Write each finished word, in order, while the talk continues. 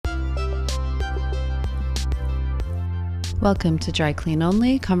Welcome to Dry Clean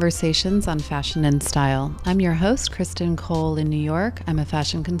Only, Conversations on Fashion and Style. I'm your host, Kristen Cole in New York. I'm a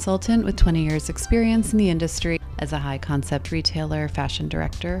fashion consultant with 20 years experience in the industry as a high concept retailer, fashion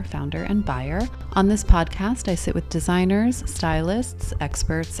director, founder, and buyer. On this podcast, I sit with designers, stylists,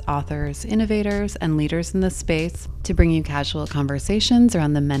 experts, authors, innovators, and leaders in the space to bring you casual conversations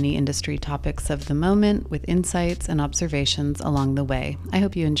around the many industry topics of the moment with insights and observations along the way. I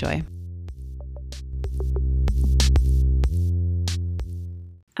hope you enjoy.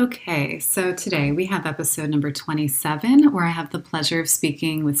 Okay, so today we have episode number 27, where I have the pleasure of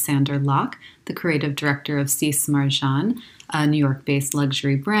speaking with Sander Locke, the creative director of Sis Marjan, a New York-based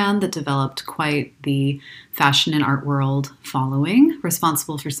luxury brand that developed quite the fashion and art world following,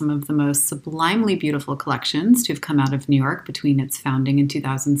 responsible for some of the most sublimely beautiful collections to have come out of New York between its founding in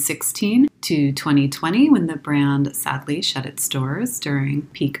 2016 to 2020, when the brand sadly shut its doors during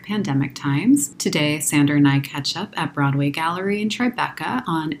peak pandemic times. Today, Sander and I catch up at Broadway Gallery in Tribeca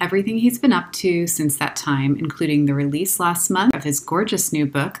on everything he's been up to since that time, including the release last month of his gorgeous new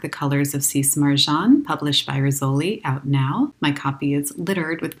book, The Colors of Sis Marjan, published by Rizzoli, out now. My copy is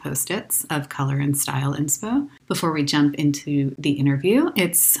littered with post-its of color and style inspo. Before we jump into the interview,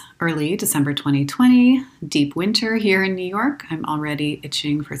 it's early December 2020, deep winter here in New York. I'm already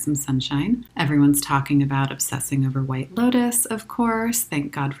itching for some sunshine. Everyone's talking about obsessing over White Lotus, of course.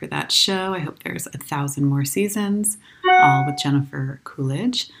 Thank God for that show. I hope there's 1,000 more seasons, all with Jennifer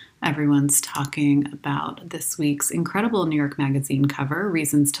Coolidge. Everyone's talking about this week's incredible New York Magazine cover,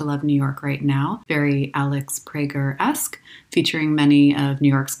 Reasons to Love New York Right Now, very Alex Prager-esque, featuring many of New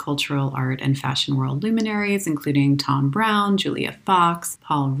York's cultural, art, and fashion world luminaries, including Thom Browne, Julia Fox,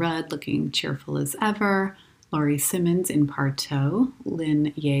 Paul Rudd looking cheerful as ever, Laurie Simmons in Parto,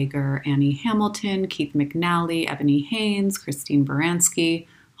 Lynn Yeager, Annie Hamilton, Keith McNally, Ebony Haynes, Christine Baranski,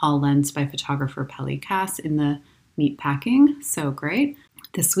 all lensed by photographer Pelly Cass in the meatpacking. So great.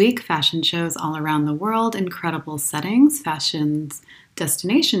 This week, fashion shows all around the world, incredible settings. Fashion's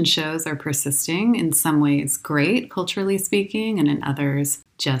destination shows are persisting, in some ways great, culturally speaking, and in others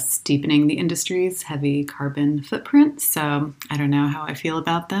just deepening the industry's heavy carbon footprint. So I don't know how I feel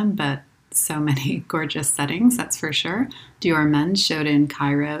about them, but so many gorgeous settings, that's for sure. Dior Men showed in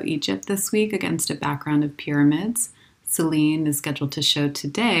Cairo, Egypt this week against a background of pyramids. Celine is scheduled to show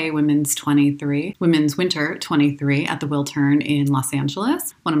today Women's Winter 23 at the Wiltern in Los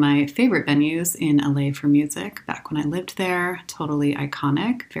Angeles, one of my favorite venues in LA for music. Back when I lived there, totally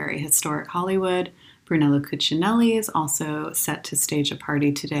iconic, very historic Hollywood. Brunello Cucinelli is also set to stage a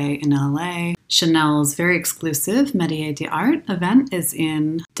party today in LA. Chanel's very exclusive Métiers d'Art event is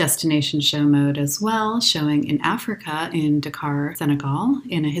in destination show mode as well, showing in Africa in Dakar, Senegal,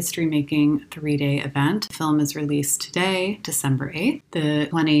 in a history-making 3-day event. The film is released today, December 8th. The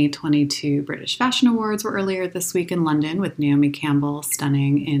 2022 British Fashion Awards were earlier this week in London, with Naomi Campbell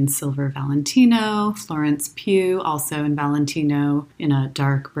stunning in silver Valentino, Florence Pugh also in Valentino in a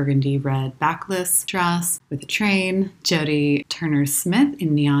dark burgundy red backless dress with a train, Jodie Turner-Smith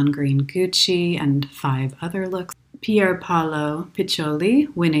in neon green Gucci, and 5 other looks. Pier Paolo Piccioli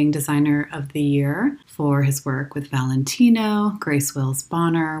winning Designer of the Year for his work with Valentino, Grace Wills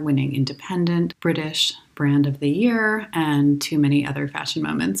Bonner winning Independent British Brand of the Year, and too many other fashion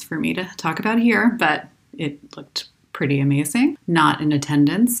moments for me to talk about here, but it looked pretty amazing. Not in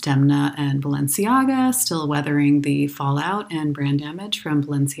attendance, Demna and Balenciaga, still weathering the fallout and brand damage from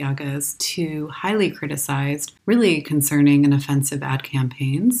Balenciaga's 2 highly criticized, really concerning and offensive ad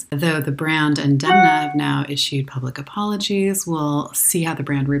campaigns. Though the brand and Demna have now issued public apologies, we'll see how the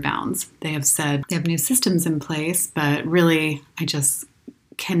brand rebounds. They have said they have new systems in place, but really, I just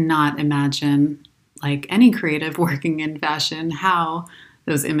cannot imagine, like any creative working in fashion, how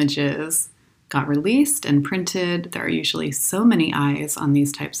those images got released and printed. There are usually so many eyes on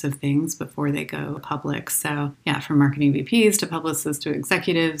these types of things before they go public. So yeah, from marketing VPs to publicists to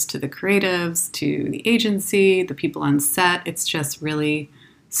executives to the creatives to the agency, the people on set, it's just really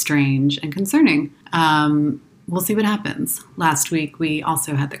strange and concerning. We'll see what happens. Last week, we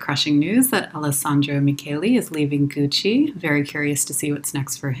also had the crushing news that Alessandro Michele is leaving Gucci. Very curious to see what's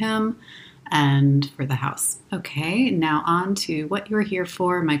next for him and for the house. Okay, now on to what you're here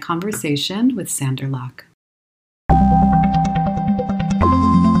for, my conversation with Sander Locke.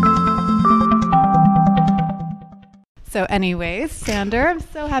 So anyways, Sander, I'm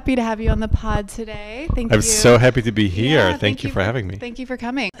so happy to have you on the pod today. Thank you. I'm so happy to be here. Yeah, thank you for having me. Thank you for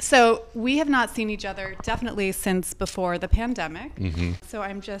coming. So we have not seen each other definitely since before the pandemic. Mm-hmm. So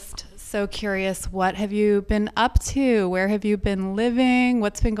I'm just so curious, what have you been up to? Where have you been living?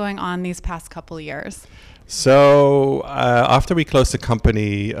 What's been going on these past couple years? So after we closed the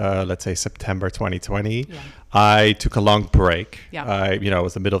company, let's say September 2020, I took a long break. It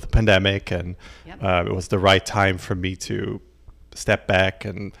was the middle of the pandemic, and it was the right time for me to step back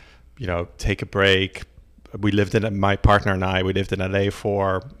and, take a break. My partner and I, we lived in LA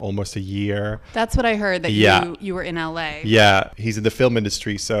for almost a year. That's what I heard, that you were in LA. Yeah, he's in the film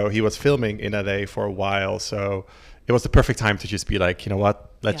industry, so he was filming in LA for a while. So it was the perfect time to just be like, you know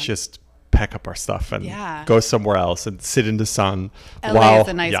what, let's just pack up our stuff and go somewhere else and sit in the sun. LA is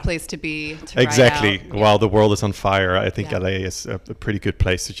a nice place to be. Exactly. While the world is on fire, I think LA is a pretty good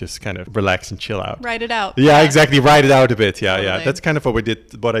place to just kind of relax and chill out. Ride it out. Yeah, exactly. Ride it out a bit. Yeah, totally. That's kind of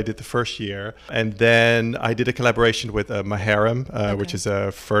what I did the first year. And then I did a collaboration with Maharam, which is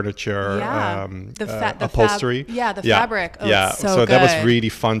a furniture upholstery. The fabric. So that was really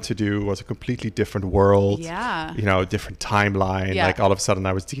fun to do. It was a completely different world. Yeah. Different timeline. Like all of a sudden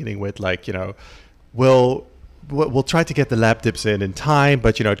I was dealing with we'll try to get the lab dips in time,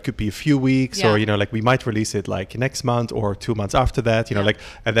 but it could be a few weeks or we might release it like next month or 2 months after that,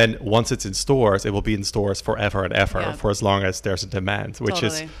 and then once it's in stores, it will be in stores forever and ever for as long as there's a demand, which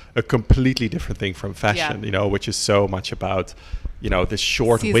is a completely different thing from fashion, which is so much about this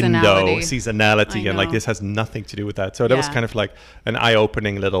short seasonality, and this has nothing to do with that. So that was kind of like an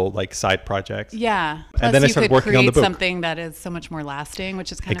eye-opening little side project. Yeah. Plus and then I started working on the book. Something that is so much more lasting,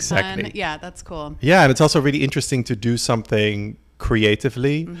 which is kind of fun. Yeah, that's cool. Yeah, and it's also really interesting to do something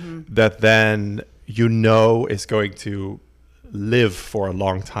creatively that then is going to live for a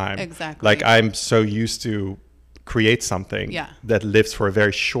long time. Exactly. Like I'm so used to create something that lives for a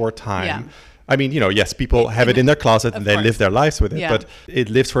very short time. Yeah. I mean, yes, people have it in their closet and they live their lives with it, but it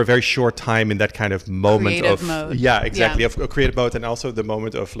lives for a very short time in that kind of moment creative mode. Yeah, exactly. Of creative mode, and also the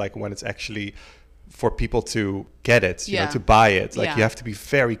moment of when it's actually for people to get it, to buy it. You have to be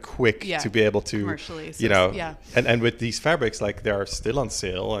very quick to be able to, commercially, and with these fabrics, they're still on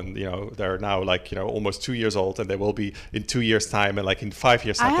sale, and they're now almost 2 years old, and they will be in 2 years time, and in 5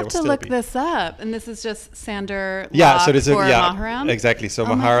 years time. I have to look this up, and this is just Sander Locke so there's Maharam. Exactly. So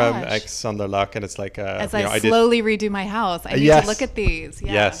Maharam x Sander Locke, and it's like as I slowly redo my house, I need to look at these.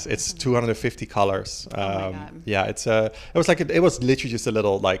 Yes, it's 250 colors. It was literally just a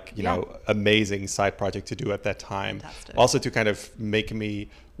little amazing side project to do at that time. Fantastic. Also to kind of make me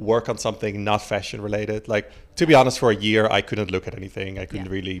work on something not fashion related. To be honest, for a year I couldn't look at anything. I couldn't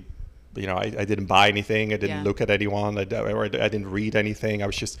really, I didn't buy anything. I didn't look at anyone. I didn't read anything. I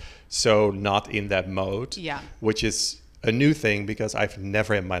was just so not in that mode. Which is a new thing because I've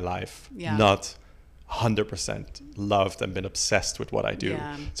never in my life not 100% loved and been obsessed with what I do.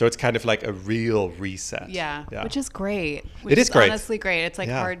 So it's kind of like a real reset. Which is great. It is great. Honestly great. It's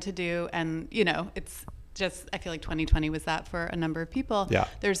hard to do, and it's just, I feel like 2020 was that for a number of people.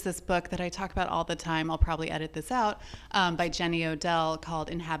 There's this book that I talk about all the time, I'll probably edit this out, by Jenny Odell, called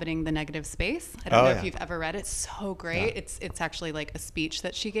Inhabiting the Negative Space. I don't know if you've ever read it. It's so great. It's actually like a speech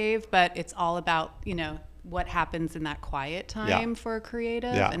that she gave, but it's all about what happens in that quiet time for a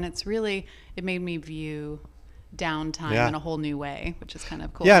creative, and it's really, it made me view downtime in a whole new way, which is kind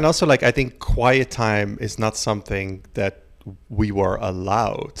of cool. And also I think quiet time is not something that we were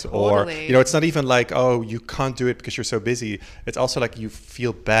allowed, or it's not even you can't do it because you're so busy. It's also you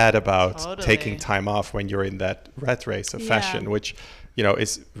feel bad about taking time off when you're in that rat race of fashion, which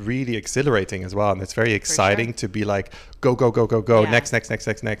is really exhilarating as well, and it's very exciting to be go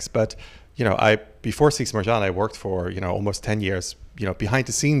next. But before Six Marjan, I worked for almost 10 years behind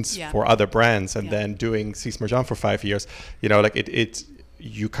the scenes for other brands, and then doing Six Marjan for 5 years.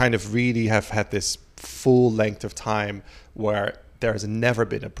 You kind of really have had this full length of time where there has never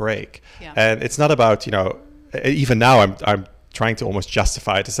been a break, and it's not about even now I'm trying to almost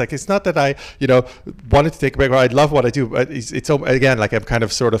justify it. It's it's not that I wanted to take a break, or I love what I do, but it's again I'm kind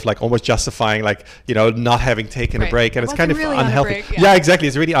of sort of almost justifying not having taken a break, and it's kind of really unhealthy. Exactly,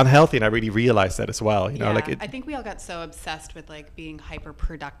 it's really unhealthy, and I really realized that as well. I think we all got so obsessed with being hyper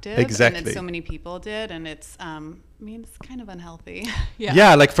productive, exactly, and then so many people did, and it's it's kind of unhealthy.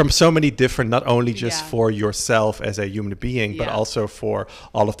 From so many different, not only just for yourself as a human being, but also for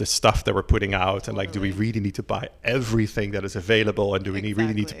all of the stuff that we're putting out, and do we really need to buy everything that is available, and do we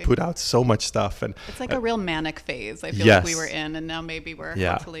really need to put out so much stuff? And it's a real manic phase I feel like we were in, and now maybe we're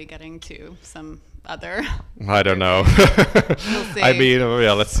hopefully getting to some other. I don't know. We'll see. I mean,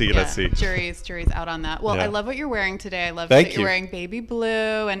 yeah, let's see. Jury's out on that. Well, Yeah. I love what you're wearing today. I love Thank that you're you. wearing baby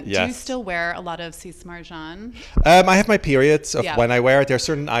blue. And do you Yes. still wear a lot of Sis Marjan? I have my periods of Yeah. when I wear it. There are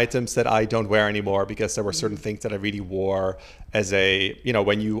certain items that I don't wear anymore because there were certain things that I really wore as a,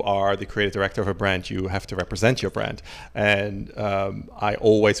 when you are the creative director of a brand, you have to represent your brand. And I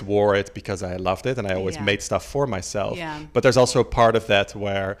always wore it because I loved it and I always Yeah. made stuff for myself. Yeah. But there's also a part of that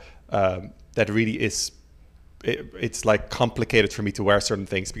where that really is, it's like complicated for me to wear certain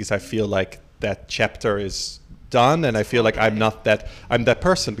things because I feel like that chapter is done and I feel like I'm that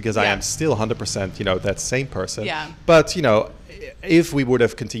person because I Yeah. am still 100%, that same person. Yeah. But, if we would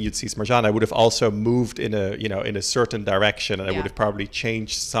have continued Sis Marjan, I would have also moved in a certain direction and I Yeah. would have probably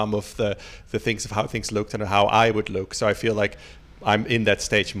changed some of the things of how things looked and how I would look. So I feel like I'm in that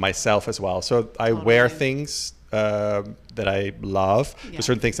stage myself as well. So I wear things that I love. Yeah. There's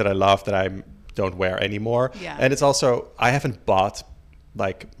certain things that I love that I don't wear anymore. Yeah. And it's also, I haven't bought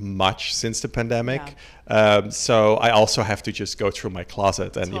like much since the pandemic. So I also have to just go through my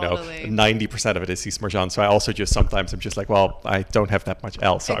closet and, Totally. 90% of it is Sis Marjan. So I also just sometimes I'm just like, well, I don't have that much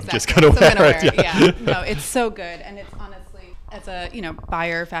else. So Exactly. I'm just going to wear it. Yeah. No, it's so good. And it's honestly, as a,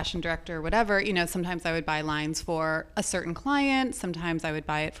 buyer, fashion director, whatever, sometimes I would buy lines for a certain client. Sometimes I would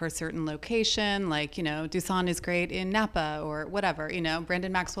buy it for a certain location. Like, Dusan is great in Napa or whatever,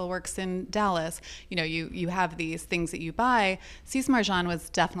 Brandon Maxwell works in Dallas. You have these things that you buy. Sis Marjan was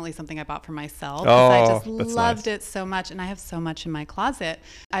definitely something I bought for myself. I just that's loved nice. it so much. And I have so much in my closet.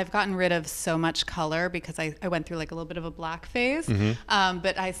 I've gotten rid of so much color because I went through like a little bit of a black phase.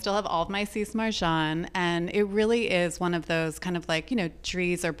 But I still have all of my Sis Marjan. And it really is one of those kind of like,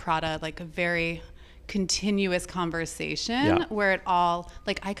 Dries or Prada, like a very continuous conversation where it all,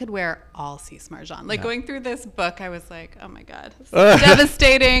 like I could wear all Sis Marjan. Like going through this book, I was like, oh my God, this is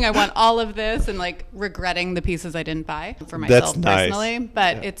devastating. I want all of this and like regretting the pieces I didn't buy for myself personally.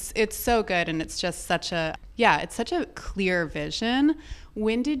 But it's so good. And it's just such a clear vision.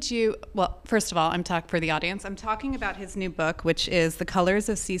 When did you, well, first of all, for the audience, I'm talking about his new book, which is The Colors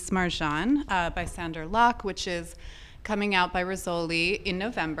of Sis Marjan by Sander Locke, which is coming out by Rizzoli in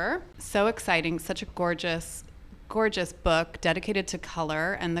November. So exciting, such a gorgeous book dedicated to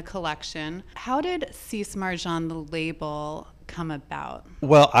color and the collection. How did Sis Marjan, the label, come about?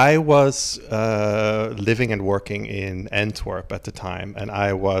 Well, I was living and working in Antwerp at the time, and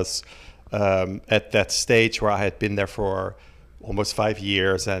I was at that stage where I had been there for almost 5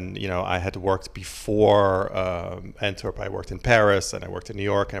 years, and I had worked before Antwerp. I worked in Paris, and I worked in New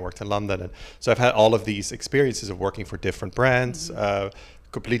York, and I worked in London, and so I've had all of these experiences of working for different brands,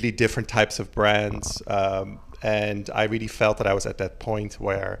 completely different types of brands, and I really felt that I was at that point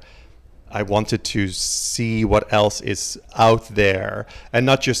where I wanted to see what else is out there, and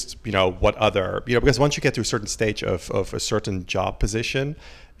not just what other because once you get to a certain stage of a certain job position,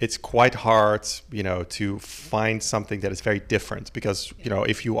 it's quite hard, to find something that is very different because,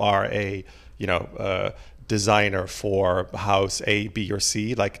 if you are a designer for house A, B, or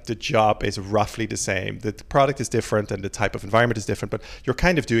C, like the job is roughly the same. The product is different and the type of environment is different, but you're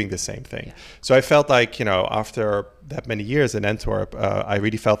kind of doing the same thing. Yeah. So I felt like, after that many years in Antwerp, I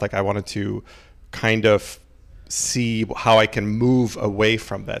really felt like I wanted to kind of see how I can move away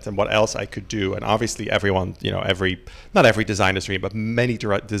from that and what else I could do. And obviously everyone, not every designer's dream, but many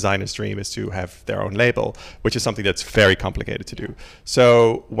designers' dream is to have their own label, which is something that's very complicated to do.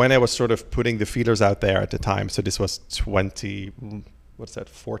 So when I was sort of putting the feelers out there at the time, so this was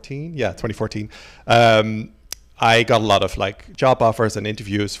 2014? Yeah, 2014. I got a lot of like job offers and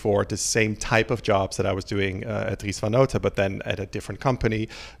interviews for the same type of jobs that I was doing at Dries Van Noten, but then at a different company,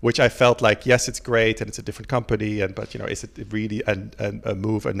 which I felt like, yes, it's great and it's a different company, but is it really a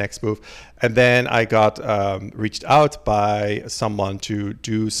next move? And then I got reached out by someone to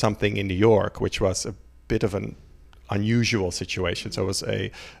do something in New York, which was a bit of an unusual situation. So it was a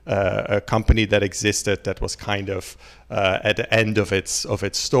company that existed that was kind of at the end of its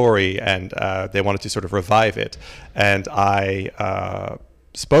story, and they wanted to sort of revive it. And I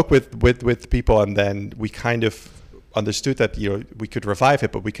spoke with people, and then we kind of understood that we could revive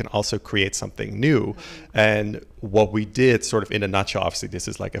it, but we can also create something new. And what we did, sort of in a nutshell, obviously this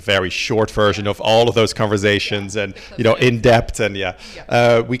is like a very short version of all of those conversations, and in depth, and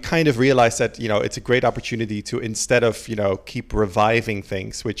we kind of realized that it's a great opportunity to, instead of keep reviving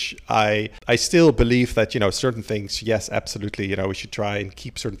things, which I still believe that certain things, yes, absolutely, we should try and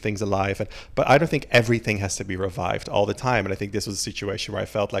keep certain things alive, but I don't think everything has to be revived all the time. And I think this was a situation where I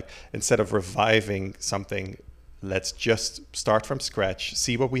felt like, instead of reviving something, let's just start from scratch,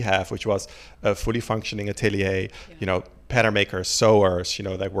 see what we have, which was a fully functioning atelier, pattern makers, sewers, you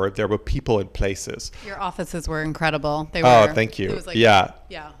know, there were people in places. Your offices were incredible. They were. Oh, thank you. It was like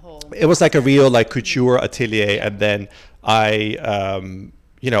it was like a real like couture atelier, and then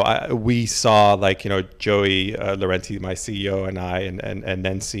we saw like, you know, Joey Laurenti, my CEO, and I, and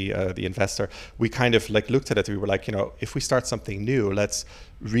Nancy, the investor, we kind of like looked at it. We were like, you know, if we start something new, let's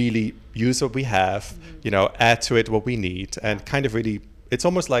really use what we have, you know, add to it what we need, and kind of really, it's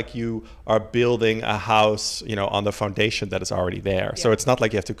almost like you are building a house, you know, on the foundation that is already there. Yeah. So it's not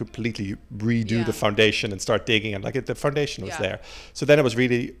like you have to completely redo the foundation and start digging, and like the foundation was there. So then it was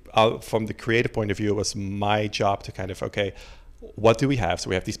really, from the creative point of view, it was my job to kind of, okay, what do we have? So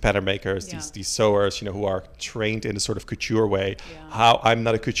we have these pattern makers, these sewers, you know, who are trained in a sort of couture way. I'm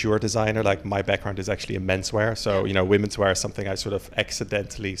not a couture designer. Like my background is actually in menswear. So, you know, women's wear is something I sort of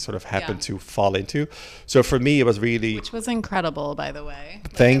accidentally sort of happened to fall into. So for me, it was really... Which was incredible, by the way.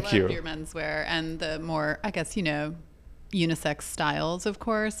 Thank you. I loved your menswear and the more, I guess, you know, unisex styles, of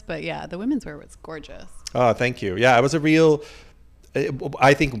course. But yeah, the women's wear was gorgeous. Oh, thank you. Yeah, it was a real...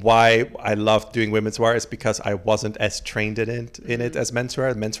 I think why I loved doing women's wear is because I wasn't as trained in it as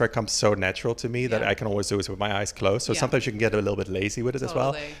menswear. Menswear comes so natural to me that I can always do it with my eyes closed. So sometimes you can get a little bit lazy with it as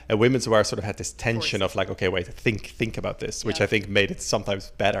well. And women's wear sort of had this tension of like, okay, wait, think about this, which I think made it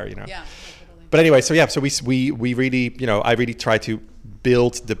sometimes better, you know. Yeah, totally. But anyway, so we really, you know, I really tried to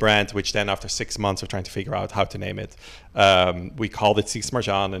build the brand, which then after 6 months of trying to figure out how to name it, we called it Sis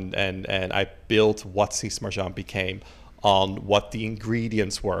Marjan, and I built what Sis Marjan became on what the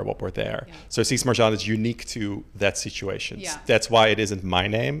ingredients were, what were there. So Sis Marjan is unique to that situation. That's why it isn't my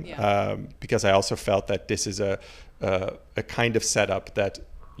name, because I also felt that this is a kind of setup that,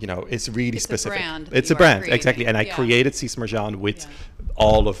 you know, it's really specific. It's a brand, exactly. And I created Sis Marjan with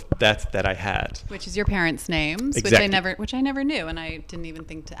all of that I had, which is your parents' names, exactly. which I never knew, and I didn't even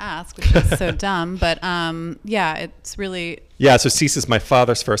think to ask, which is so dumb. But it's really so Sis is my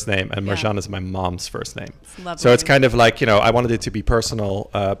father's first name, and Marjan is my mom's first name. It's so it's kind of like, you know, I wanted it to be personal,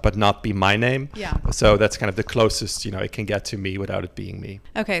 but not be my name. So that's kind of the closest, you know, it can get to me without it being me.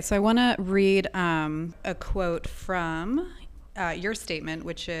 Okay, so I want to read a quote from your statement,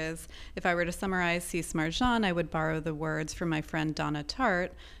 which is, if I were to summarize Sis Marjan, I would borrow the words from my friend Donna Tartt,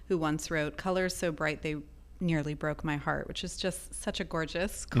 who once wrote, "Colors so bright they nearly broke my heart," which is just such a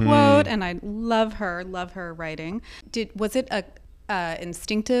gorgeous quote, and I love her writing. Was it a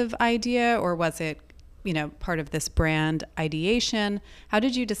instinctive idea, or was it, you know, part of this brand ideation? How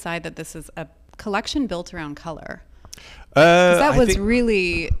did you decide that this is a collection built around color? That was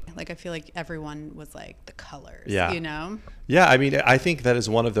really, like, I feel like everyone was like, the colors, you know? Yeah, I mean, I think that is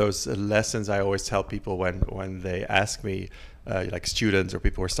one of those lessons I always tell people when they ask me, like students or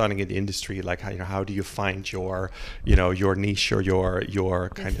people who are starting in the industry, like, how do you find your, you know, your niche or your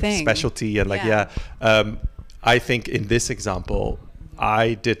kind of specialty? And like, I think in this example,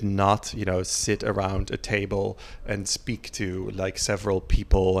 I did not, you know, sit around a table and speak to like several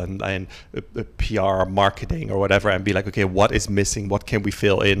people and PR, marketing or whatever, and be like, okay, what is missing? What can we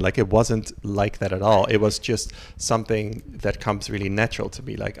fill in? Like, it wasn't like that at all. It was just something that comes really natural to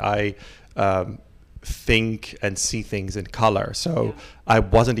me. Like, I think and see things in color. So I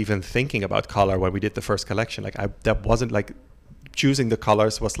wasn't even thinking about color when we did the first collection. Like, that wasn't like, choosing the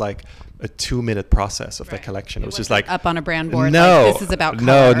colors was like a 2-minute process of the collection. It was just like up on a brand board. No, like, this is about color.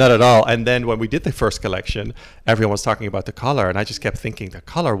 No, not at all. And then when we did the first collection, everyone was talking about the color, and I just kept thinking, the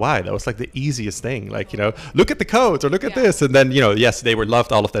color, why? That was like the easiest thing. Like, you know, look at the codes or look at this. And then, you know, yes, they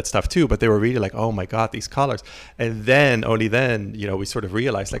loved all of that stuff too, but they were really like, oh my God, these colors. And then only then, you know, we sort of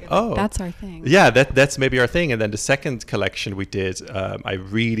realized like, oh, that's our thing. Yeah, that's maybe our thing. And then the second collection we did, I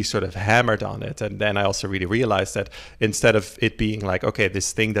really sort of hammered on it. And then I also really realized that instead of it being like, okay,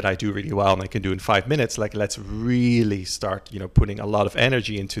 this thing that I do really well and I can do in 5 minutes, like, let's really start, you know, putting a lot of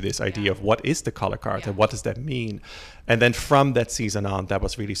energy into this idea of what is the color card and what does that mean. And then from that season on, that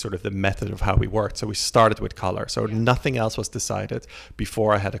was really sort of the method of how we worked. So we started with color. So nothing else was decided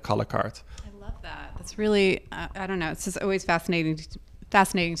before I had a color card. I love that. That's really, I don't know, it's just always fascinating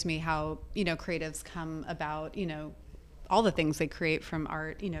to me how, you know, creatives come about, you know, all the things they create, from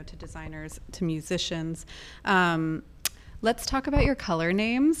art, you know, to designers, to musicians. Let's talk about your color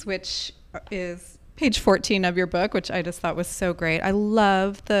names, which is page 14 of your book, which I just thought was so great. I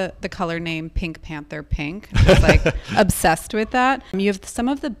love the color name Pink Panther Pink. I was like obsessed with that. You have some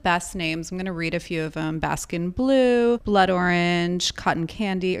of the best names. I'm going to read a few of them. Baskin Blue, Blood Orange,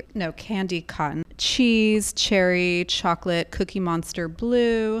 Candy Cotton, Cheese, Cherry, Chocolate, Cookie Monster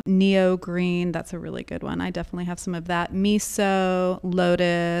Blue, Neo Green. That's a really good one. I definitely have some of that. Miso,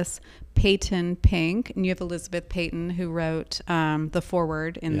 Lotus, Peyton Pink, and you have Elizabeth Peyton, who wrote the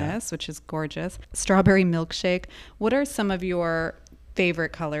foreword in this, which is gorgeous. Strawberry Milkshake. What are some of your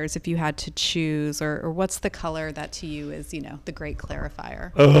favorite colors if you had to choose, or what's the color that to you is, the great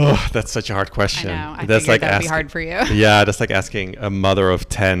clarifier? Oh, that's such a hard question. I know. That's like that'd be hard for you. Yeah, that's like asking a mother of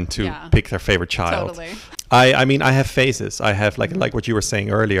 10 to pick their favorite child. Totally. I mean, I have phases. I have like what you were saying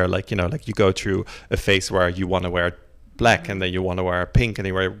earlier, like you go through a phase where you want to wear black and then you want to wear pink and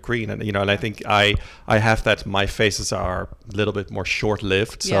you wear green, and and I think I have that. My phases are a little bit more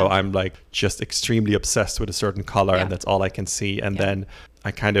short-lived, so I'm like just extremely obsessed with a certain color and that's all I can see, and then I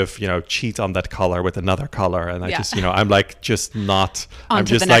kind of, cheat on that color with another color, and I just, I'm like just not. I'm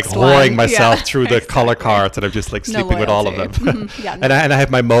just like whoring myself through the color cards, and I'm just like sleeping with all of them. And I have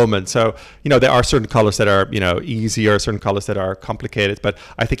my moments. So there are certain colors that are easier, certain colors that are complicated, but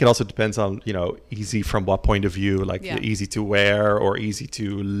I think it also depends on easy from what point of view, like easy to wear or easy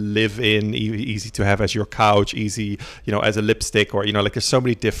to live in, easy to have as your couch, easy as a lipstick, or like there's so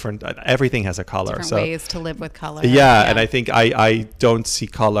many different. Everything has a color. Different ways to live with color. Yeah, and I think I don't see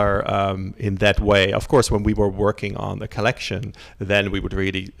color in that way. Of course, when we were working on the collection, then we would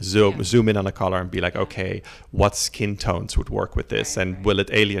really zoom in on a color and be like, okay, what skin tones would work with this, and will it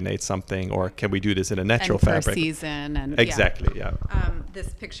alienate something, or can we do this in a natural fabric? Per season, and exactly,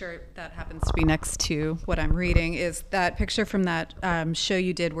 this picture that happens to be next to what I'm reading is that picture from that show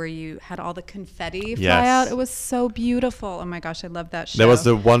you did where you had all the confetti fly out. It was so beautiful. Oh my gosh, I love that show. That was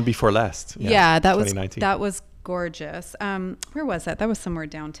the one before last. That was gorgeous. Where was that? That was somewhere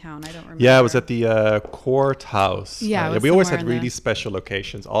downtown. I don't remember. Yeah, it was at the courthouse. Yeah, we always had really special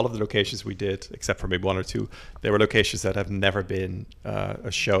locations. All of the locations we did, except for maybe one or two, there were locations that have never been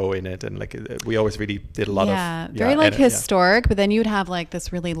a show in it, and like we always really did a lot of very historic. But then you'd have like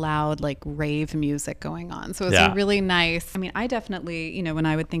this really loud like rave music going on. So it was really nice. I mean, I definitely when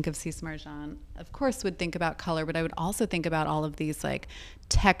I would think of Sis Marjan, of course would think about color, but I would also think about all of these like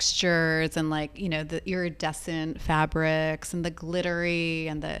textures and like the iridescent fabrics and the glittery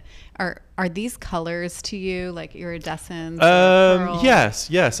and the are these colors to you like iridescent?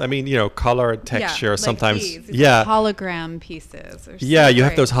 Yes. I mean, color, texture, sometimes like hologram pieces. You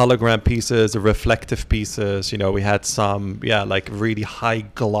have those hologram pieces, the reflective pieces. We had some like really high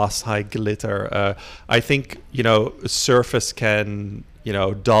gloss, high glitter. I think a surface can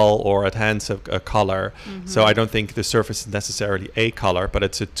dull or enhance a color. So I don't think the surface is necessarily a color, but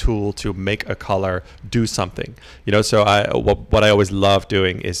it's a tool to make a color do something. So what I always love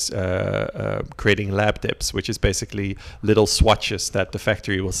doing is creating lab dips, which is basically little swatches that the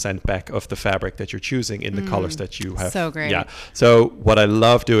factory will send back of the fabric that you're choosing in the colors that you have. So great. Yeah. So what I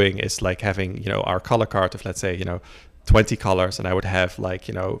love doing is like having, our color card of, let's say, 20 colors, and I would have like,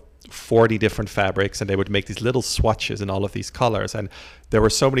 40 different fabrics, and they would make these little swatches in all of these colors. And there were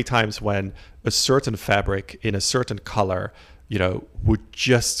so many times when a certain fabric in a certain color would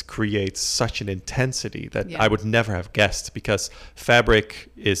just create such an intensity that I would never have guessed, because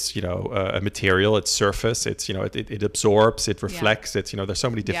fabric is a material, it's surface, it's it absorbs, it reflects, it's there's so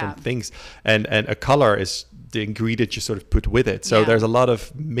many different things, and a color is the ingredient you sort of put with it. So there's a lot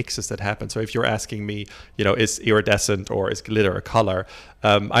of mixes that happen. So if you're asking me, is iridescent or is glitter a color?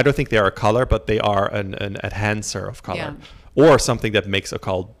 I don't think they are a color, but they are an enhancer of color, or something that makes a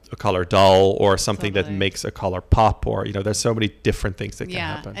color dull, or something that makes a color pop, or there's so many different things that can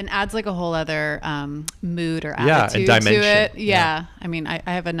happen. And adds like a whole other mood or and attitude dimension to it. I mean, I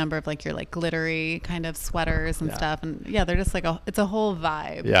have a number of like your like glittery kind of sweaters and stuff, and they're just like it's a whole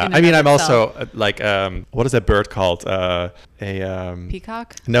vibe. I mean, I'm also like what is that bird called?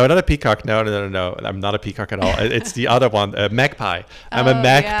 Peacock? No, not a peacock. No. I'm not a peacock at all. It's the other one, a magpie. I'm a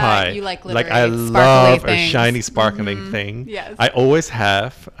magpie. You like glittery, I love a shiny, sparkling thing. Yes. I always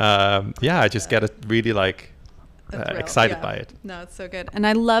have. I just get really like excited by it. No, it's so good. And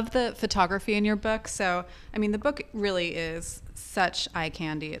I love the photography in your book. So, I mean, the book really is such eye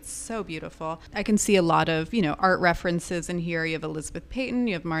candy. It's so beautiful. I can see a lot of, art references in here. You have Elizabeth Peyton,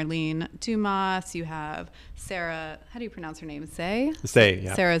 you have Marlene Dumas, you have Sarah, how do you pronounce her name? Zay,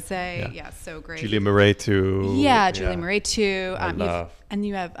 yeah. Sarah Zay. Yeah, so great. Julia Murray too. Yeah, Julia Murray too. And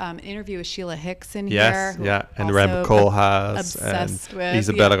you have an interview with Sheila Hicks in here. Yes, and Rem Koolhaas and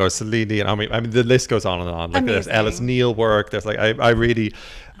Isabella Rossellini. And I mean, the list goes on and on. Like there's Alice Neal work. There's like,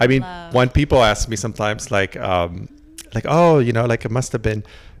 when people ask me sometimes like, oh, like it must have been,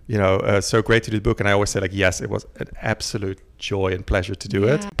 so great to do the book. And I always say like, yes, it was an absolute joy and pleasure to do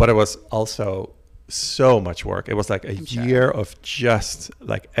it. But it was also so much work. It was like a year of just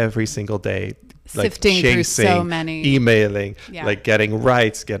like every single day, like sifting chasing, through so many, emailing, like getting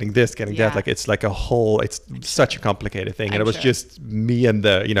rights, getting this, getting that. Like it's like it's such a complicated thing. And it was just me and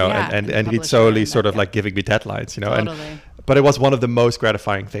the, you know, and Rizzoli sort of like giving me deadlines, you know, but it was one of the most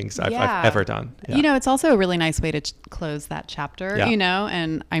gratifying things I've ever done. Yeah. You know, it's also a really nice way to close that chapter, you know,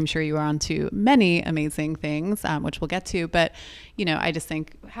 and I'm sure you are on to many amazing things, which we'll get to. But, you know, I just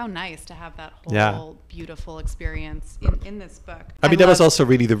think how nice to have that whole beautiful experience in this book. I mean, that was also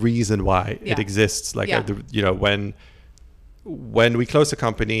really the reason why it exists. Like, you know, when we closed the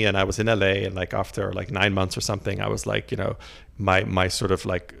company and I was in LA, and like after like 9 months or something, I was like, you know, my sort of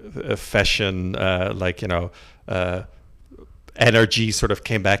like fashion, like, you know, energy sort of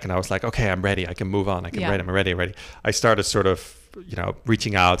came back, and I was like, okay, I'm ready. I can move on. I'm ready. I started sort of, you know,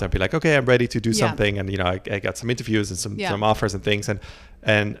 reaching out and be like, okay, I'm ready to do something. And, you know, I got some interviews and some offers and things,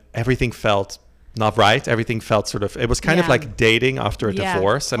 and everything felt not right. Everything felt sort of, it was kind of like dating after a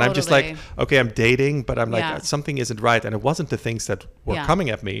divorce. And I'm just like, okay, I'm dating, but I'm like, something isn't right. And it wasn't the things that were coming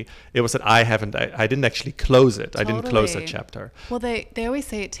at me. It was that I didn't actually close it. I didn't close that chapter. Well, they always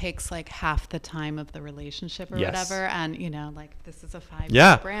say it takes like half the time of the relationship or whatever. And, you know, like this is a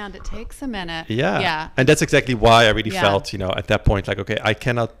 5-year brand. It takes a minute. Yeah. And that's exactly why I really felt, you know, at that point, like, okay, I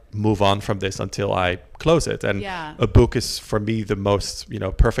cannot move on from this until I close it. And a book is for me the most, you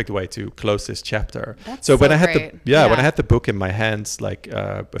know, perfect way to close this chapter. So when I had when I had the book in my hands, like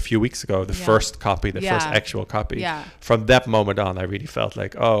a few weeks ago, the first copy, the first actual copy, from that moment on, I really felt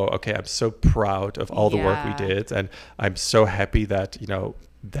like, oh, okay, I'm so proud of all the work we did, and I'm so happy that, you know,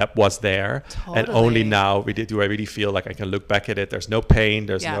 that was there. And only now do I really feel like I can look back at it. There's no pain,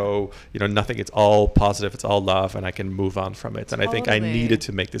 there's no, you know, nothing. It's all positive, it's all love, and I can move on from it. And I think I needed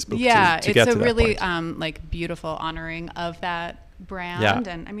to make this book to get to that point. It's a really like beautiful honoring of that brand.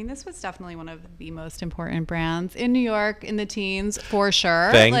 And I mean, this was definitely one of the most important brands in New York in the teens, for sure.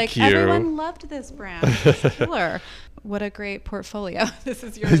 Thank you. Everyone loved this brand. It was killer. What a great portfolio. This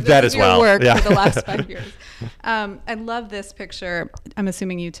is your work for the last 5 years. I love this picture. I'm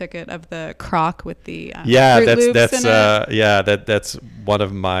assuming you took it, of the crock with the Fruit Loops in it. That's one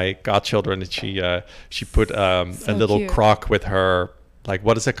of my godchildren. She put a little crock with her. Like,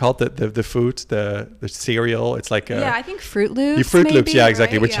 what is it called? The food, the cereal. It's like I think Fruit Loops. Fruit Loops,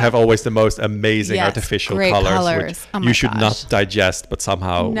 exactly. Right? Which have always the most amazing artificial colors. Which you should not digest, but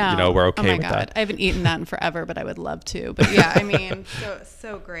somehow you know, we're okay with that. I haven't eaten that in forever, but I would love to. But yeah, I mean,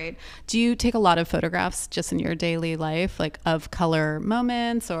 so great. Do you take a lot of photographs just in your daily life, like of color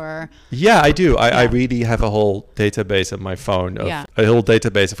moments, or? Yeah, I do. I really have a whole database on my phone of a whole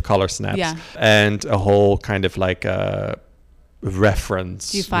database of color snaps and a whole kind of like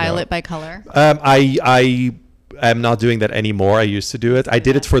reference. Do you file it by color? I am not doing that anymore. I used to do it. I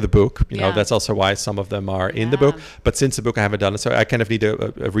did it for the book. You know, that's also why some of them are in the book. But since the book, I haven't done it. So I kind of need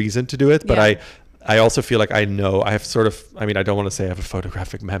a reason to do it. But I also feel like I have sort of, I mean, I don't want to say I have a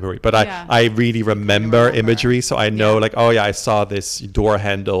photographic memory, but I really remember imagery. So I know like, oh yeah, I saw this door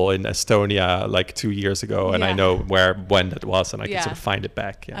handle in Estonia like 2 years ago, and I know when that was, and I can sort of find it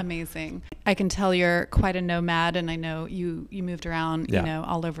back. Yeah. Amazing. I can tell you're quite a nomad, and I know you moved around, you know,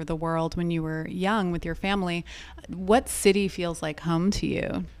 all over the world when you were young with your family. What city feels like home to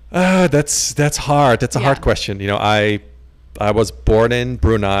you? That's hard. That's a hard question. You know, I was born in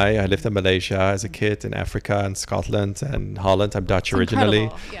Brunei. I lived in Malaysia as a kid, in Africa and Scotland and Holland. I'm Dutch originally.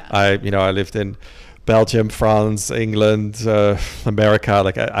 I lived in Belgium, France, England, America.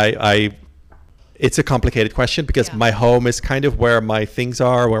 Like it's a complicated question because my home is kind of where my things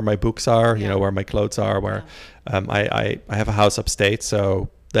are, where my books are, you know, where my clothes are, where I have a house upstate, so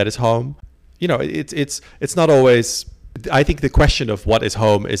that is home. You know, it's not always. I think the question of what is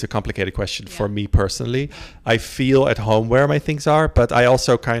home is a complicated question for me personally. I feel at home where my things are, but I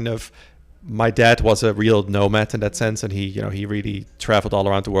also kind of, my dad was a real nomad in that sense, and he really traveled all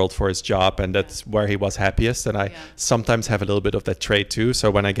around the world for his job, and that's where he was happiest. And I sometimes have a little bit of that trait too. So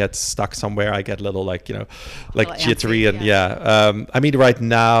when I get stuck somewhere, I get a little like, you know, like jittery and I mean, right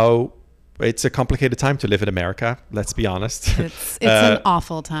now, it's a complicated time to live in America. Let's be honest. It's an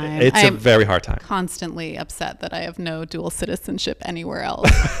awful time. It's a very hard time. Constantly upset that I have no dual citizenship anywhere else.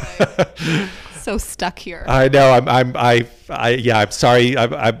 I'm so stuck here. I know. I'm sorry.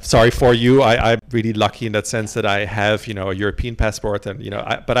 I'm sorry for you. I'm really lucky in that sense that I have, you know, a European passport, and you know,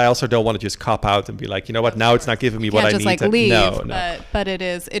 but I also don't want to just cop out and be like, you know what, now it's not giving me what I need. Like leave. No. But it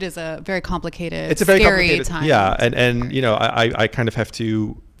is a very complicated, it's a very scary complicated time. Yeah, and you know, I kind of have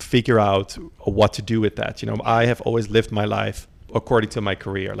to figure out what to do with that. You know, I have always lived my life according to my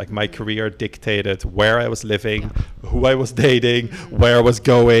career. Like my career dictated where I was living, who I was dating, where I was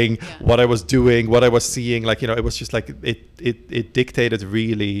going, what I was doing, what I was seeing. Like, you know, it was just like it dictated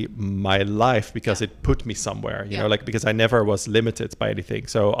really my life because it put me somewhere, you know, like because I never was limited by anything.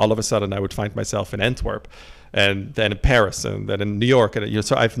 So all of a sudden I would find myself in Antwerp and then in Paris and then in New York. And, you know,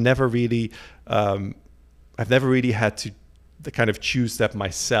 so I've never really had to kind of choose that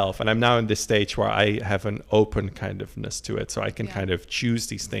myself. And I'm now in this stage where I have an open kind ofness to it. So I can kind of choose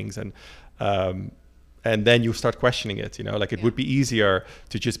these things and then you start questioning it, you know, like it would be easier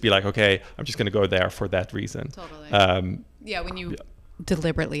to just be like, okay, I'm just going to go there for that reason. Totally. When you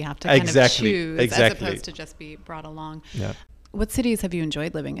deliberately have to kind of choose as opposed to just be brought along. Yeah. What cities have you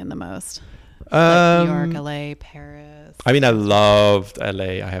enjoyed living in the most? Like New York, LA, Paris. I mean, I loved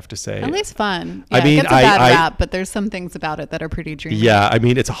LA, I have to say. LA's fun. Yeah, I mean, it gets a bad rap, but there's some things about it that are pretty dreamy. Yeah, I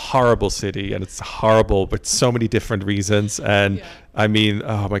mean, it's a horrible city and it's horrible, but so many different reasons. And I mean,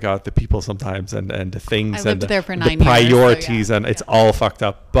 oh my God, the people sometimes and the things and the priorities and it's all fucked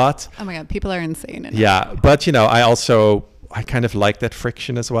up. But oh my God, people are insane. But you know, I kind of like that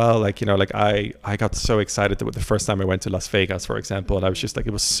friction as well. Like, you know, like I got so excited that the first time I went to Las Vegas, for example, and I was just like,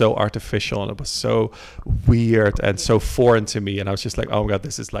 it was so artificial and it was so weird and so foreign to me. And I was just like, oh my God,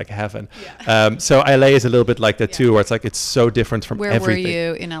 this is like heaven. So LA is a little bit like that too, where it's like, it's so different from everything.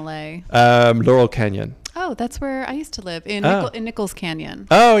 Where were you in LA? Laurel Canyon. Oh, that's where I used to live in Nichols Canyon.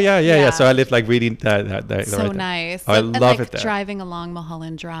 Oh, yeah. So I lived like really so nice. Oh, I love it there. Driving along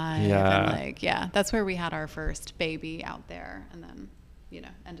Mulholland Drive. And that's where we had our first baby out there, and then, you know,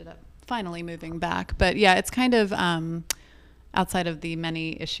 ended up finally moving back. But yeah, it's kind of outside of the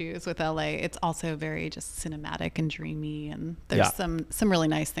many issues with LA, it's also very just cinematic and dreamy, and there's some really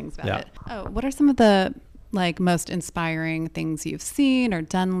nice things about it. Oh, what are some of the like most inspiring things you've seen or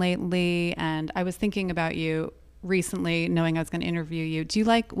done lately? And I was thinking about you recently, knowing I was going to interview you. Do you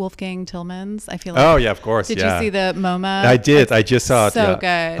like Wolfgang Tillmans? I feel like. Oh yeah, of course. Did you see the MoMA? I did. I just saw it. So good.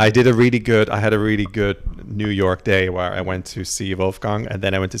 I had a really good New York day where I went to see Wolfgang and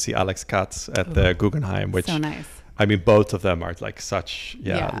then I went to see Alex Katz at the Guggenheim, which so nice. I mean, both of them are like such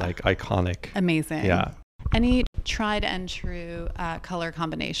like iconic. Amazing. Yeah. Any tried and true color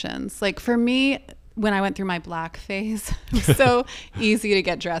combinations? Like for me, when I went through my black phase, it was so easy to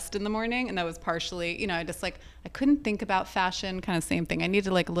get dressed in the morning. And that was partially, you know, I couldn't think about fashion, kind of same thing. I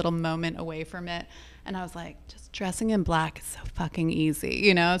needed like a little moment away from it. And I was like, just dressing in black is so fucking easy.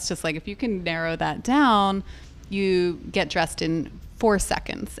 You know, it's just like, if you can narrow that down, you get dressed in 4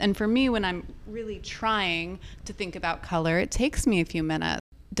 seconds. And for me, when I'm really trying to think about color, it takes me a few minutes.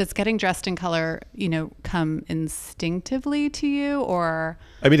 Does getting dressed in color, you know, come instinctively to you, or?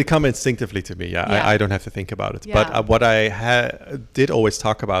 I mean, it comes instinctively to me. I don't have to think about it. Yeah. But what I did always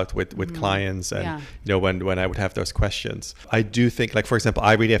talk about with clients, and you know, when I would have those questions, I do think, like for example,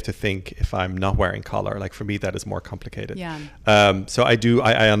 I really have to think if I'm not wearing color. Like for me, that is more complicated. So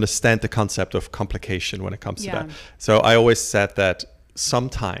I understand the concept of complication when it comes to that. So I always said that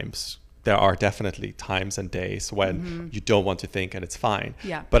sometimes there are definitely times and days when you don't want to think and it's fine.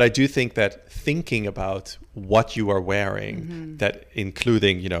 But I do think that thinking about what you are wearing, that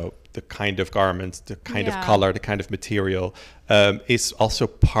including, you know, the kind of garments, the kind of color, the kind of material, is also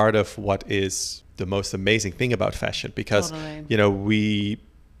part of what is the most amazing thing about fashion. Because, you know, we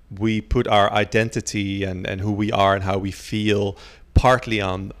put our identity and who we are and how we feel partly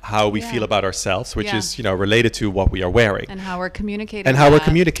on how we feel about ourselves, which is, you know, related to what we are wearing and how we're communicating. No,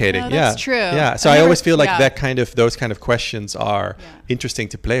 that's true. Yeah. So I always feel like those kind of questions are interesting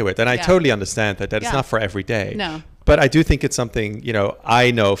to play with, and I totally understand that it's not for every day. No. But I do think it's something, you know,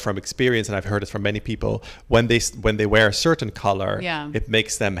 I know from experience, and I've heard it from many people, when they wear a certain color, it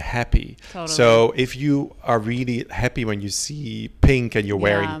makes them happy. Totally. So if you are really happy when you see pink and you're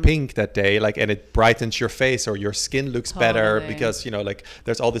wearing pink that day, like, and it brightens your face or your skin looks better because, you know, like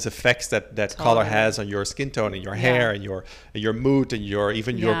there's all these effects that color has on your skin tone and your hair and your mood and your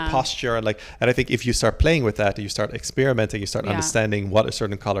posture, and I think if you start playing with that and you start experimenting, you start understanding what a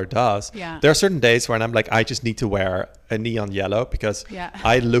certain color does. There are certain days when I'm like, I just need to wear a neon yellow because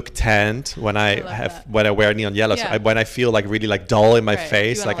I look tanned when I wear neon yellow. So when I feel like really like dull in my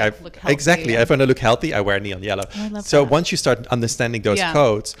face, like I exactly. If I want to look healthy, I wear neon yellow. So once you start understanding those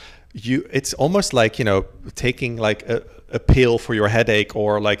codes, it's almost like, you know, taking like a pill for your headache,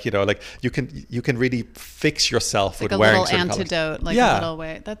 or like, you know, like you can really fix yourself like with wearing a little antidote, colors. like a little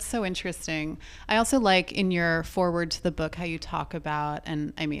way. That's so interesting. I also like in your foreword to the book how you talk about,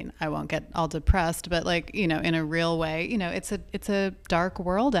 and I mean, I won't get all depressed, but like, you know, in a real way, you know, it's a dark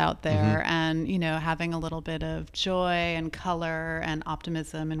world out there, and you know, having a little bit of joy and color and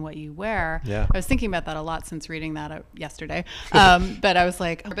optimism in what you wear. Yeah. I was thinking about that a lot since reading that yesterday, but I was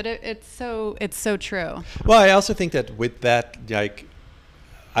like, but it's so true. Well, I also think that with that, like,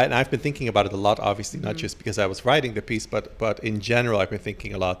 and I've been thinking about it a lot, obviously, not just because I was writing the piece, but in general, I've been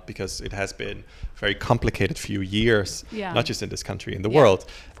thinking a lot because it has been a very complicated few years, not just in this country, in the world.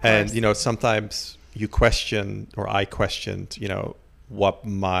 And, you know, sometimes you question, or I questioned, you know, what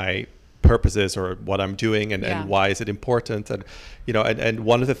my purpose is or what I'm doing, and why is it important. And, you know, and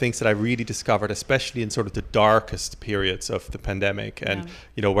one of the things that I really discovered, especially in sort of the darkest periods of the pandemic, and,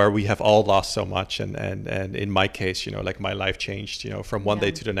 you know, where we have all lost so much. And in my case, you know, like my life changed, you know, from one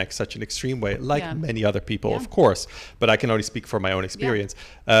day to the next, such an extreme way, like many other people, of course, but I can only speak for my own experience.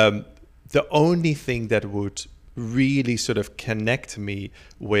 The only thing that would really sort of connect me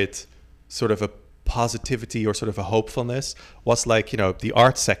with sort of a positivity or sort of a hopefulness was, like, you know, the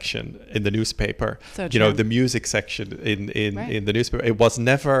art section in the newspaper, you know, the music section in the newspaper. It was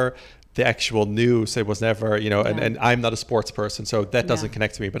never the actual news. It was never, you know, and I'm not a sports person, so that doesn't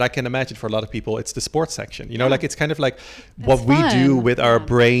connect to me. But I can imagine for a lot of people, it's the sports section, you know, like it's kind of like what we do with our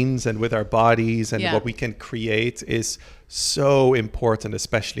brains and with our bodies, and what we can create is so important,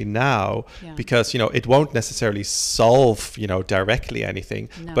 especially now, because, you know, it won't necessarily solve, you know, directly anything,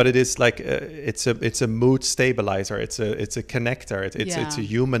 but it is like it's a mood stabilizer. It's a connector. It's a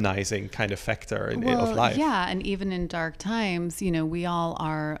humanizing kind of factor of life. Yeah, and even in dark times, you know, we all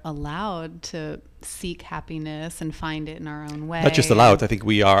are allowed to seek happiness and find it in our own way. Not just allowed, I think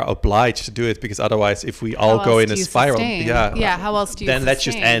we are obliged to do it, because otherwise, if we all go in a spiral, how else do you then let's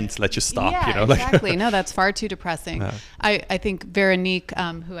just end, let's just stop, you know, exactly. No, that's far too depressing. I think Veronique,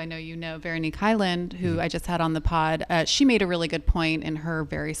 who I know you know, Veronique Hyland, who I just had on the pod, she made a really good point in her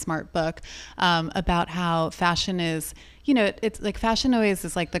very smart book about how fashion is, you know, it's like fashion always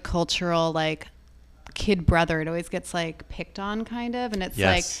is like the cultural, like, kid brother. It always gets like picked on, kind of, and it's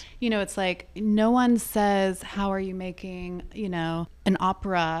like, you know, it's like no one says, how are you making, you know, an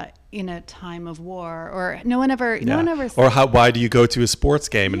opera in a time of war, or no one ever says, or why do you go to a sports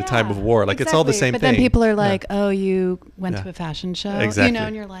game in a time of war, like it's all the same but thing. Then people are like, oh, you went to a fashion show, exactly. You know,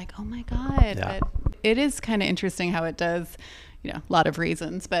 and you're like, oh my god. But it is kind of interesting how it does, you know, a lot of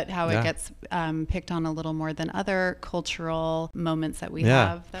reasons, but how it gets picked on a little more than other cultural moments that we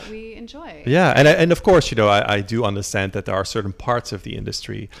have that we enjoy. Yeah, and of course, you know, I do understand that there are certain parts of the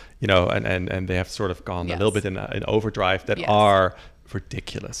industry, you know, and they have sort of gone a little bit in overdrive that are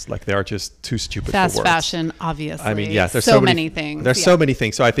ridiculous. Like they are just too stupid fast for words. Fashion, obviously. I mean, there's so many things. There's so many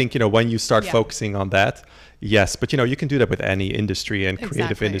things. So I think, you know, when you start focusing on that, yes, but you know, you can do that with any industry and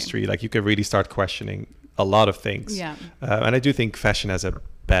creative industry. Like you can really start questioning a lot of things. Yeah. And I do think fashion has a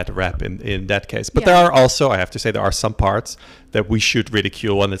bad rap in that case. But there are also, I have to say, there are some parts that we should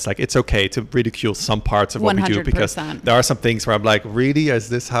ridicule, and it's like, it's okay to ridicule some parts of what 100%. We do, because there are some things where I'm like, really, is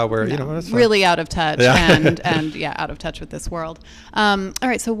this how we're, you know, really out of touch and out of touch with this world. All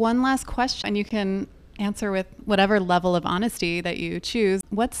right. So one last question, and you can answer with whatever level of honesty that you choose.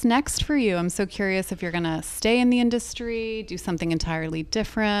 What's next for you? I'm so curious if you're going to stay in the industry, do something entirely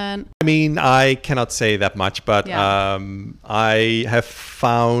different. I mean, I cannot say that much, but I have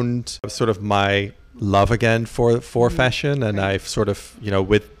found sort of my love again for fashion, and I've sort of, you know,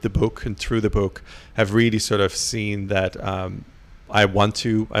 with the book and through the book, have really sort of seen that I want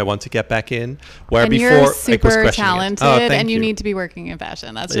to get back in. Where and before you're super talented, and you need to be working in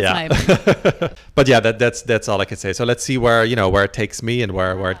fashion. That's just my opinion. But yeah, that's all I can say. So let's see where it takes me and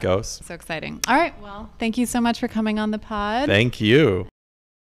where it goes. So exciting. All right. Well, thank you so much for coming on the pod. Thank you.